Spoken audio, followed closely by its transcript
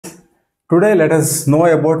Today let us know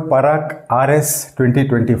about PARAKH RS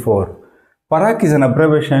 2024. PARAKH is an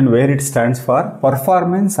abbreviation where it stands for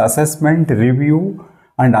Performance Assessment Review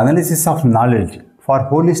and Analysis of Knowledge for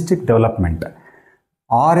Holistic Development.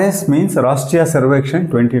 RS means Rashtriya Sarvekshan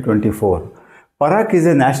 2024. PARAKH is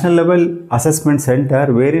a national level assessment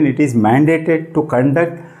center wherein it is mandated to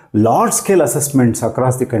conduct large scale assessments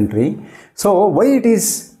across the country. So why it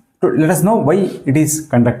is, let us know why it is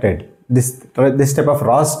conducted. This type of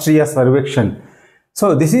Rashtriya Sarvekshan.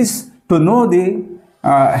 So this is to know the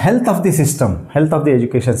health of the system, health of the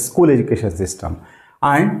education, school education system.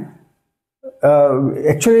 And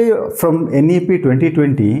actually from NEP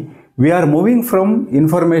 2020, we are moving from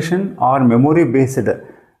information or memory based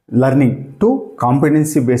learning to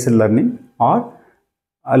competency based learning or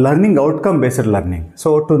learning outcome based learning.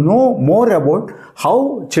 So to know more about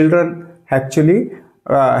how children actually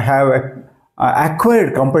have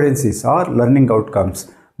acquired competencies or learning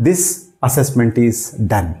outcomes, this assessment is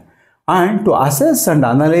done, and to assess and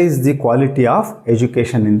analyze the quality of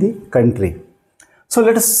education in the country. So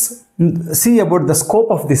let us see about the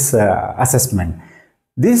scope of this assessment.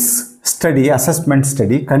 This study, assessment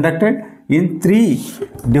study, conducted in 3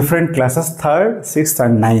 different classes, 3rd, 6th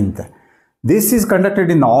and 9th. This is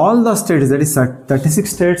conducted in all the states, that is 36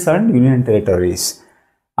 states and union territories.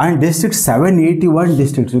 And districts, 781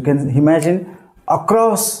 districts. You can imagine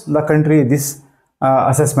across the country this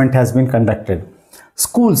assessment has been conducted.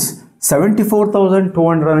 Schools,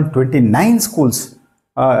 74,229 schools.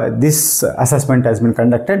 This assessment has been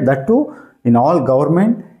conducted, that too in all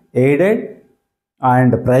government, aided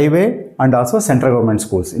and private and also central government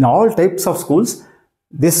schools. In all types of schools,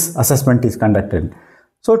 this assessment is conducted.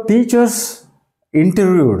 So teachers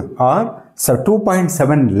interviewed are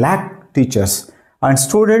 2.7 lakh teachers, and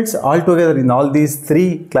students altogether in all these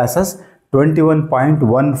 3 classes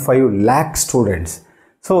 21.15 lakh students.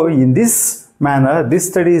 So in this manner, this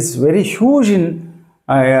study is very huge in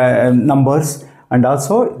numbers, and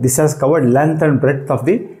also this has covered length and breadth of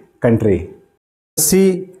the country.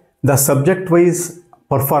 See the subject wise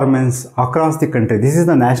performance across the country. This is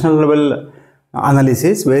the national level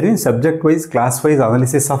analysis wherein subject wise, class wise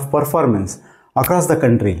analysis of performance across the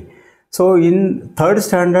country. So in 3rd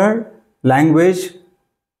standard, language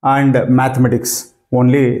and mathematics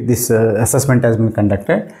only this assessment has been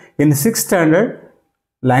conducted. In 6th standard,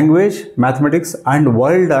 language, mathematics and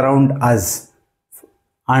world around us.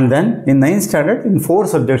 And then in 9th standard, in 4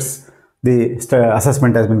 subjects the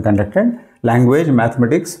assessment has been conducted: language,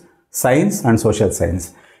 mathematics, science and social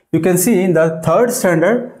science. You can see in the 3rd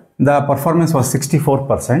standard the performance was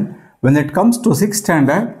 64%. When it comes to 6th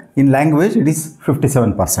standard, in language it is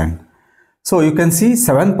 57%. So you can see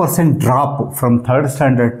 7% drop from 3rd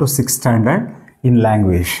standard to 6th standard in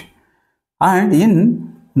language. And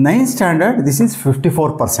in 9th standard this is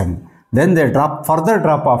 54%. Then they further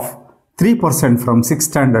drop of 3% from 6th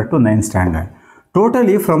standard to 9th standard.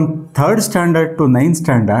 Totally from 3rd standard to 9th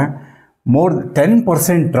standard, more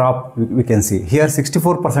 10% drop we can see. Here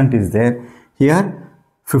 64% is there, here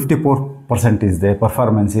 54% is there,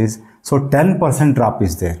 performance is. So 10% drop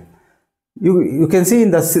is there. You can see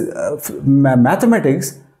in the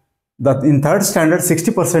mathematics that in 3rd standard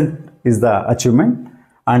 60% is the achievement,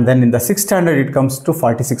 and then in the 6th standard it comes to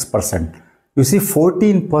 46%. You see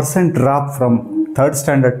 14% drop from 3rd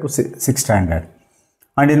standard to 6th standard.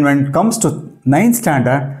 And when it comes to 9th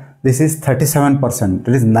standard, this is 37%.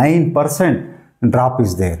 That is 9% drop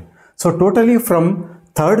is there. So totally from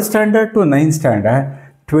 3rd standard to 9th standard,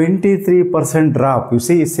 23% drop. You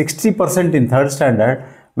see 60% in 3rd standard.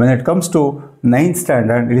 When it comes to 9th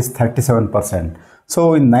standard, it is 37%.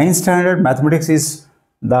 So in 9th standard, mathematics is,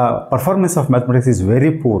 the performance of mathematics is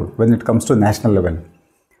very poor when it comes to national level.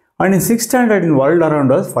 And in 6th standard, in world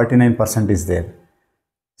around us, 49% is there.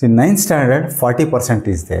 So in 9th standard, 40%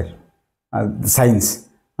 is there. Science.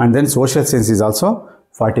 And then social science is also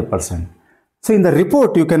 40%. So in the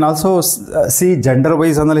report, you can also see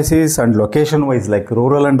gender-wise analysis and location-wise, like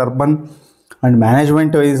rural and urban, and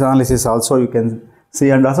management-wise analysis also you can see,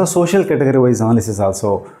 and also social category-wise analysis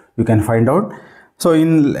also you can find out. So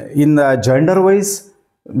in the gender-wise,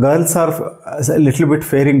 girls are a little bit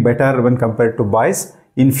faring better when compared to boys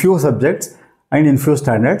in few subjects and in few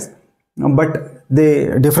standards, but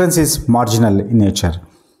the difference is marginal in nature.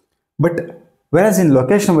 But whereas in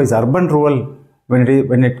location-wise, urban-rural,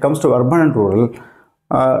 when it comes to urban and rural,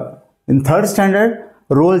 in 3rd standard,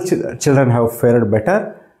 rural children have fared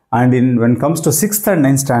better, and when it comes to 6th and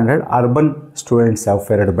 9th standard, urban students have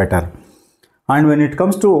fared better. And when it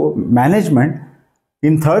comes to management,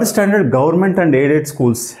 in 3rd standard, government and aided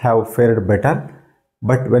schools have fared better,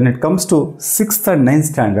 but when it comes to 6th and 9th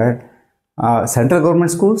standard, central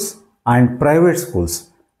government schools and private schools,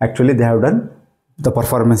 actually they have done, the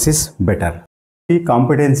performance is better. The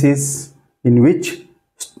competencies in which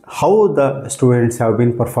how the students have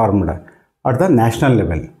been performed at the national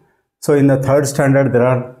level. So in the 3rd standard, there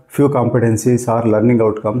are few competencies or learning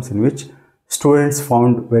outcomes in which students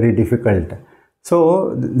found very difficult.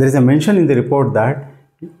 So there is a mention in the report that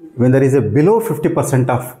when there is a below 50%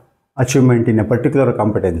 of achievement in a particular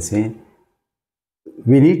competency,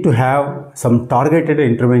 we need to have some targeted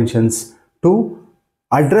interventions to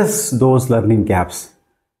address those learning gaps.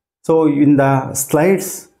 So in the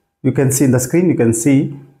slides, you can see in the screen, you can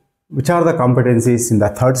see which are the competencies in the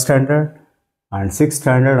 3rd standard and 6th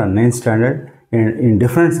standard and 9th standard in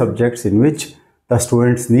different subjects in which the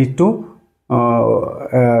students need to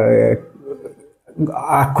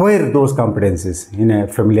acquire those competencies in a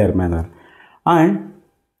familiar manner. And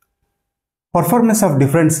performance of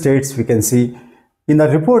different states, we can see in the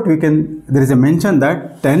report, there is a mention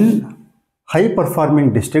that 10 high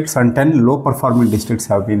performing districts and 10 low performing districts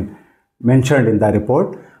have been mentioned in the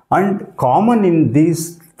report, and common in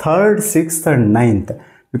these 3rd, 6th and 9th,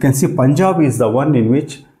 you can see Punjab is the one in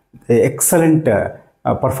which the excellent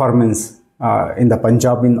performance in the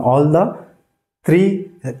Punjab in all the 3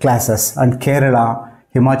 classes, and Kerala,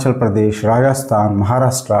 Himachal Pradesh, Rajasthan,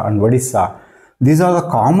 Maharashtra and Odisha. These are the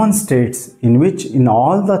common states in which in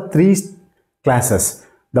all the 3 classes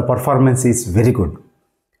the performance is very good.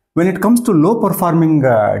 When it comes to low performing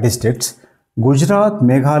districts, Gujarat,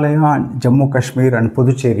 Meghalaya, Jammu Kashmir and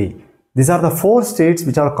Puducherry, these are the 4 states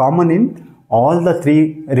which are common in all the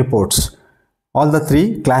 3 reports, all the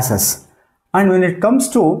 3 classes. And when it comes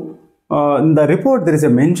to in the report, there is a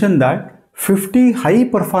mention that 50 high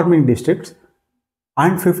performing districts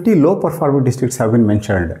and 50 low performing districts have been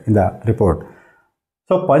mentioned in the report.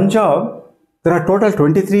 So Punjab, there are total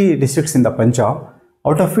 23 districts in the Punjab,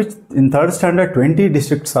 out of which in 3rd standard 20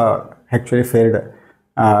 districts are actually fared.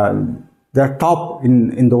 They are top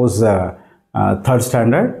in those 3rd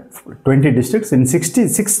standard 20 districts. In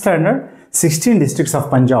 6th standard 16 districts of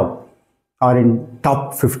Punjab are in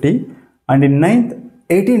top 50, and in 9th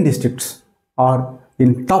 18 districts are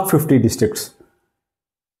in top 50 districts.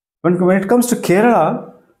 When it comes to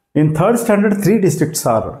Kerala, in 3rd standard 3 districts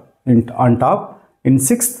are on top, in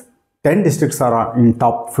 6th 10 districts are in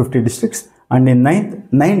top 50 districts, and in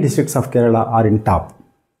 9th 9 districts of Kerala are in top.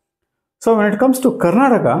 So when it comes to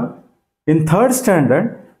Karnataka, in 3rd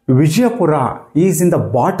standard Vijayapura is in the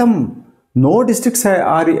bottom. No districts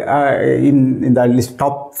are in the list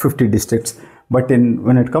top 50 districts, but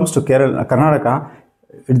when it comes to Karnataka,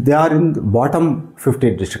 they are in the bottom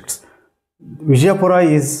 50 districts. Vijayapura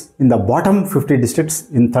is in the bottom 50 districts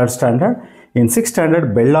in 3rd standard. In 6th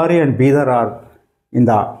standard, Bellary and Bidar are in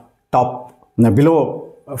the top,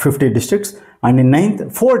 below 50 districts, and in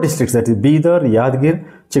 9th 4 districts, that is Bidar, Yadgir,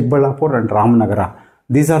 Chikballapur and Ramnagara.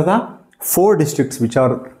 These are the 4 districts which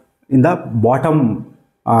are in the bottom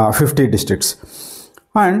 50 districts.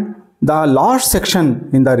 And the last section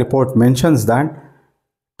in the report mentions that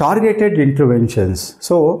targeted interventions.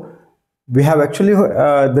 So we have actually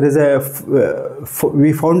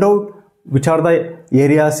we found out which are the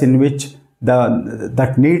areas in which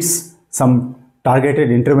that needs some targeted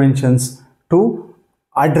interventions to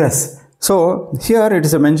address. So here it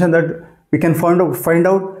is a mention that we can find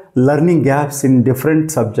out learning gaps in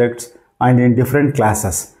different subjects and in different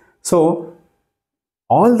classes. So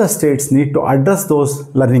all the states need to address those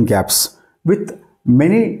learning gaps with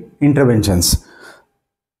many interventions.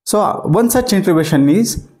 So one such intervention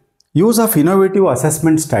is use of innovative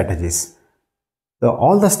assessment strategies. So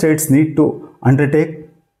all the states need to undertake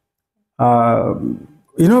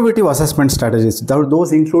innovative assessment strategies.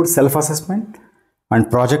 Those include self-assessment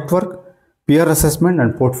and project work, peer assessment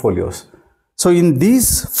and portfolios. So in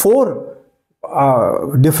these 4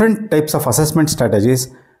 different types of assessment strategies,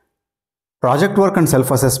 project work and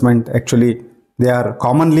self-assessment, actually they are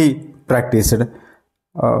commonly practiced.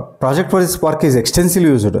 Project work is extensively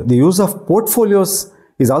used. The use of portfolios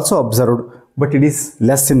is also observed, but it is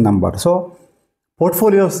less in number. So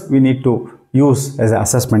portfolios we need to use as an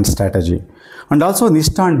assessment strategy. And also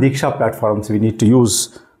Nishta and Diksha platforms, we need to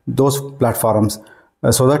use those platforms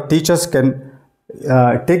so that teachers can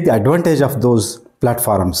take the advantage of those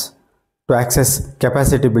platforms to access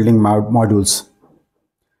capacity building modules.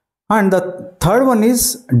 And the third one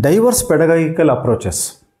is diverse pedagogical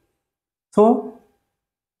approaches. So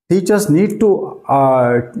teachers need to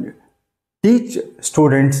teach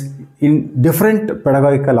students in different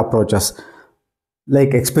pedagogical approaches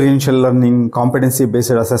like experiential learning, competency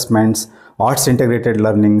based assessments, arts integrated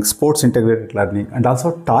learning, sports integrated learning, and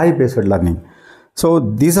also toy based learning. So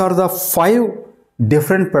these are the 5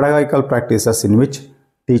 different pedagogical practices in which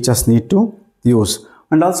teachers need to use.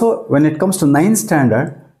 And also when it comes to 9th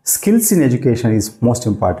standard, skills in education is most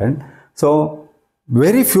important. So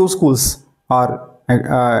very few schools are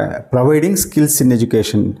providing skills in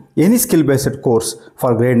education, any skill based course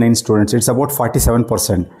for grade 9 students. It's about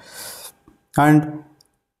 47%. And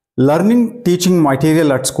learning teaching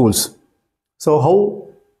material at schools. So how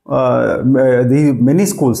the many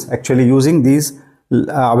schools actually using these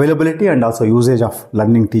availability and also usage of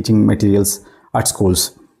learning teaching materials at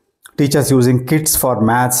schools. Teachers using kits for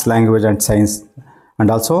maths, language and science, and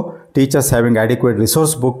also teachers having adequate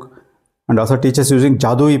resource book, and also teachers using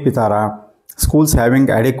Jadui Pitara, schools having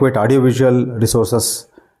adequate audiovisual resources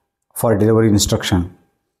for delivery instruction,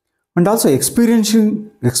 and also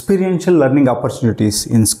experiential learning opportunities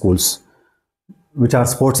in schools, which are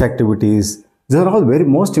sports activities. These are all very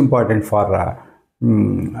most important for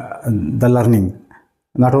the learning.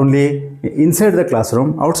 Not only inside the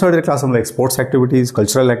classroom, outside the classroom, like sports activities,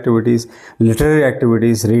 cultural activities, literary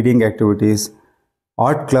activities, reading activities,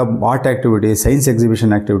 art club, art activities, science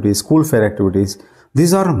exhibition activities, school fair activities.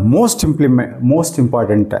 These are most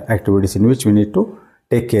important activities in which we need to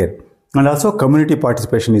take care. And also community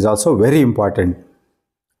participation is also very important.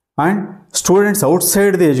 And students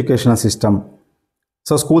outside the educational system.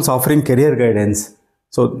 So schools offering career guidance.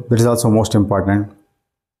 So that is also most important.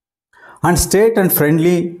 And state and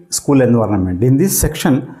friendly school environment. In this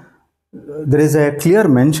section, there is a clear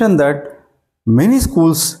mention that many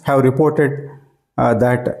schools have reported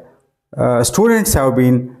that students have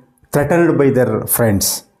been threatened by their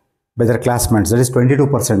friends, by their classmates. That is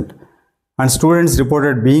 22%. And students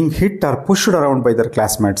reported being hit or pushed around by their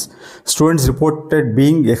classmates. Students reported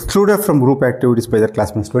being excluded from group activities by their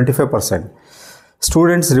classmates, 25%.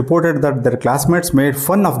 Students reported that their classmates made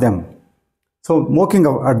fun of them. So mocking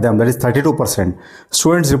at them, that is 32%.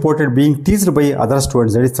 Students reported being teased by other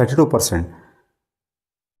students, that is 32%.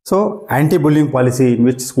 So anti-bullying policy in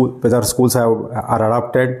which whether schools are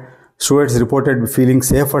adopted. Students reported feeling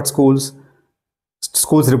safe at schools.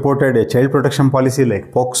 Schools reported a child protection policy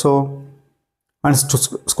like POCSO. And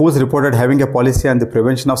schools reported having a policy on the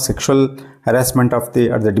prevention of sexual harassment at the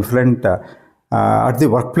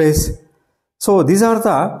workplace. So these are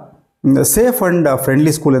the safe and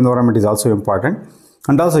friendly school environment is also important,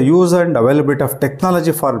 and also use and availability of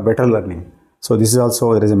technology for better learning. So this is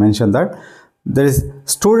also, there is a mention that there is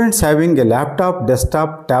students having a laptop,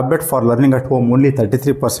 desktop, tablet for learning at home, only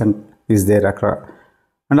 33% is there.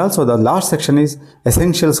 And also the last section is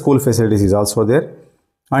essential school facilities is also there,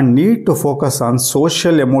 and need to focus on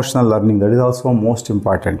social emotional learning, that is also most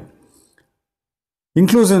important.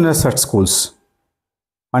 Inclusiveness at schools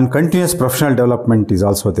and continuous professional development is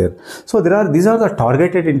also there. So these are the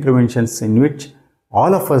targeted interventions in which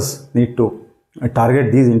all of us need to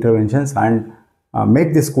target these interventions and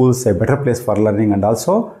make the schools a better place for learning, and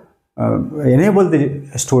also enable the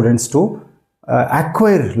students to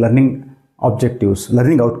acquire learning objectives,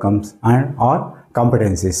 learning outcomes and or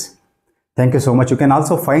competencies. Thank you so much. You can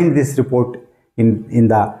also find this report in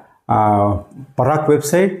the PARAKH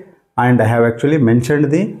website, and I have actually mentioned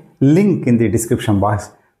the link in the description box.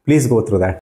 Please go through that.